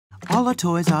All our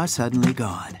toys are suddenly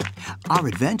gone. Our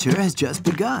adventure has just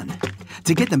begun.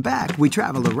 To get them back, we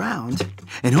travel around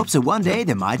in hopes that one day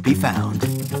they might be found.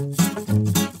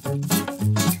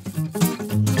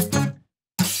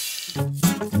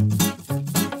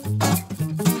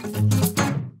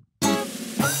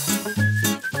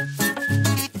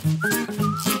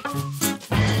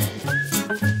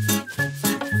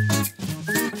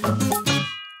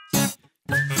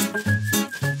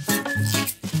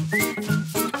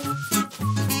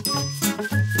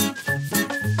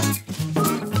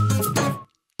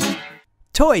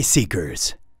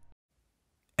 ToySeekers.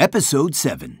 Episode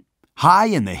 7. High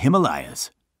in the Himalayas.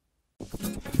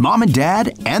 Mom and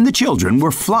Dad and the children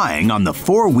were flying on the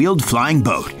four-wheeled flying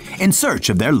boat in search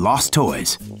of their lost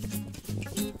toys.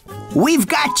 "We've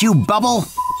got you, Bubble,"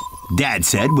 Dad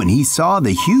said when he saw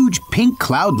the huge pink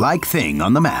cloud-like thing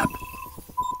on the map.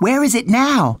 "Where is it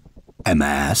now?" Emma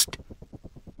asked.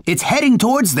 "It's heading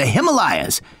towards the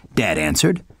Himalayas," Dad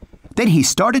answered. Then he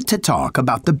started to talk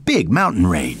about the big mountain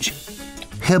range.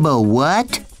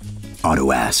 "What?"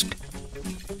 Otto asked.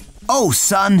 "Oh,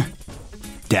 son,"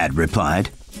 Dad replied.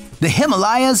 "The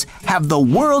Himalayas have the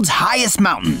world's highest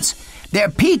mountains. Their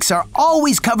peaks are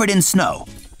always covered in snow,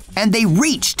 and they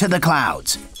reach to the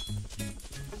clouds."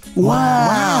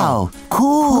 "Wow!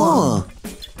 Cool!"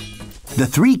 The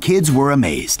three kids were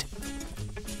amazed.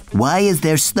 "Why is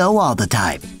there snow all the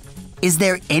time? Is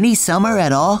there any summer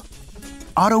at all?"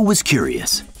 Otto was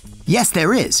curious. "Yes,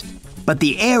 there is. But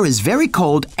the air is very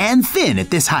cold and thin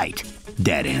at this height,"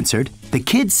 Dad answered. The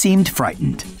kids seemed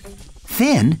frightened.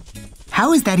 "Thin?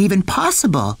 How is that even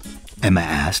possible?" Emma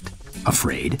asked,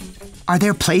 afraid. "Are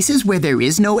there places where there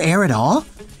is no air at all?"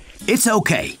 "It's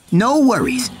okay. No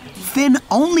worries. Thin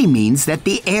only means that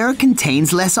the air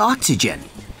contains less oxygen,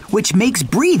 which makes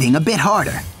breathing a bit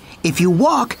harder. If you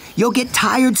walk, you'll get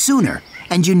tired sooner,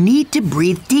 and you need to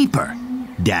breathe deeper,"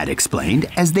 Dad explained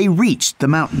as they reached the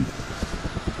mountain.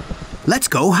 "Let's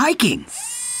go hiking,"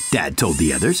 Dad told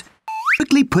the others,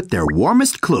 quickly put their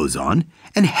warmest clothes on,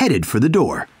 and headed for the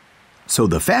door. So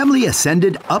the family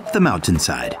ascended up the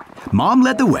mountainside. Mom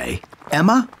led the way.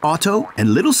 Emma, Otto,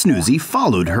 and little Snoozy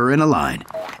followed her in a line,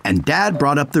 and Dad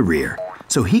brought up the rear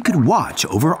so he could watch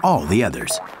over all the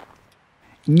others.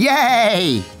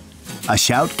 "Yay!" A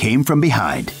shout came from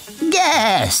behind.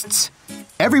 "Guests!"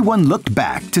 Everyone looked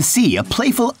back to see a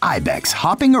playful ibex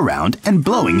hopping around and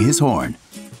blowing his horn.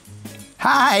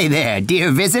 "Hi there,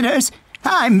 dear visitors.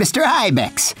 I'm Mr.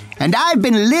 Ibex, and I've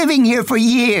been living here for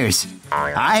years.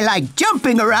 I like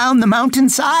jumping around the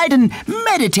mountainside and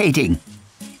meditating.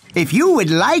 If you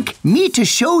would like me to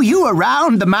show you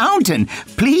around the mountain,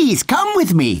 please come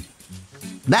with me."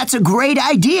 "That's a great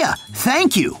idea.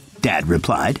 Thank you," Dad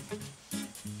replied.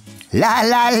 La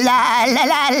la la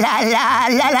la la la la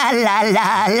la la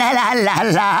la la la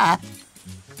la.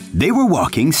 They were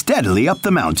walking steadily up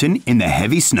the mountain in the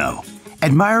heavy snow,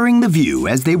 admiring the view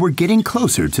as they were getting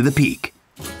closer to the peak.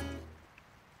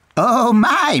 "Oh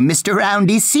my, Mr.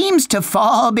 Roundy seems to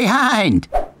fall behind,"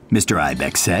 Mr.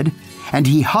 Ibex said, and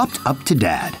he hopped up to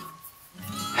Dad.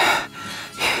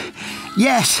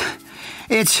 "Yes,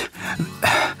 it's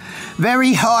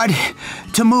very hard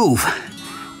to move,"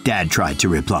 Dad tried to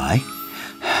reply.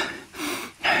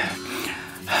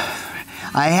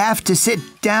 "I have to sit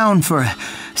down for a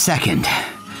second.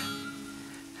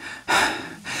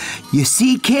 You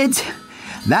see, kids,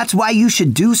 that's why you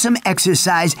should do some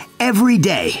exercise every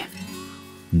day."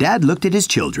 Dad looked at his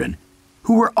children,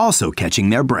 who were also catching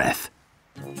their breath.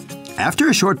 After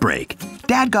a short break,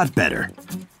 Dad got better,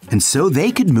 and so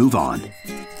they could move on.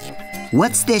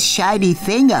 "What's this shiny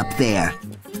thing up there?"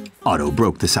 Otto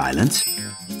broke the silence.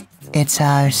 "It's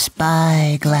our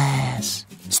spyglass,"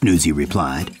 Snoozy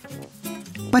replied.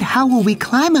 "But how will we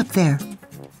climb up there?"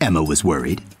 Emma was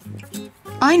worried.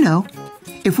 "I know.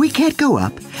 If we can't go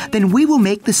up, then we will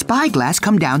make the spyglass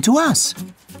come down to us,"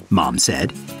 Mom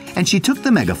said, and she took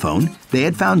the megaphone they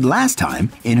had found last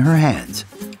time in her hands.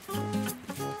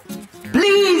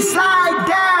 "Please slide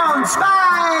down,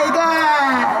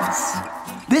 spyglass!"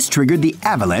 This triggered the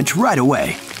avalanche right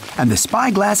away, and the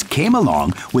spyglass came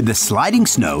along with the sliding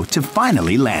snow to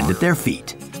finally land at their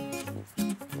feet.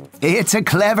 "It's a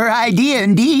clever idea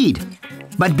indeed,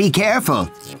 but be careful.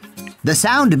 The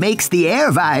sound makes the air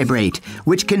vibrate,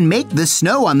 which can make the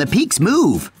snow on the peaks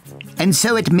move, and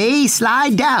so it may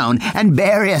slide down and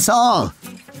bury us all.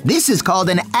 This is called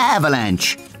an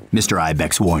avalanche," Mr.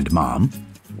 Ibex warned Mom.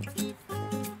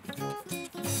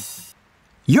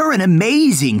 "You're an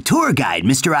amazing tour guide,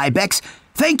 Mr. Ibex.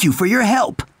 Thank you for your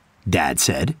help," Dad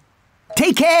said.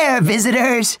 "Take care,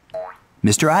 visitors."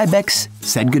 Mr. Ibex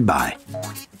said goodbye.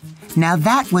 "Now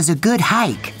that was a good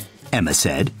hike," Emma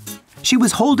said. She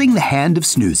was holding the hand of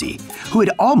Snoozy, who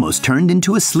had almost turned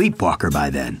into a sleepwalker by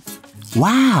then.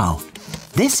 Wow,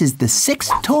 this is the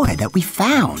 6th toy that we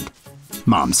found,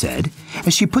 Mom said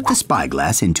as she put the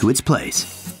spyglass into its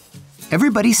place.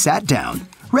 Everybody sat down,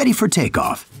 ready for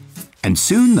takeoff, and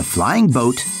soon the flying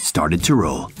boat started to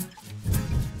roll.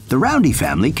 The Roundy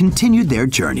family continued their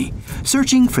journey,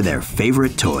 searching for their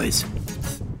favorite toys.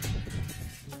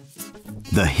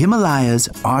 The Himalayas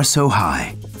are so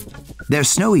high. Their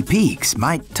snowy peaks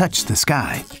might touch the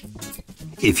sky.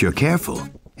 If you're careful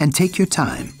and take your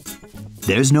time,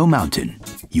 there's no mountain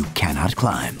you cannot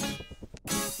climb.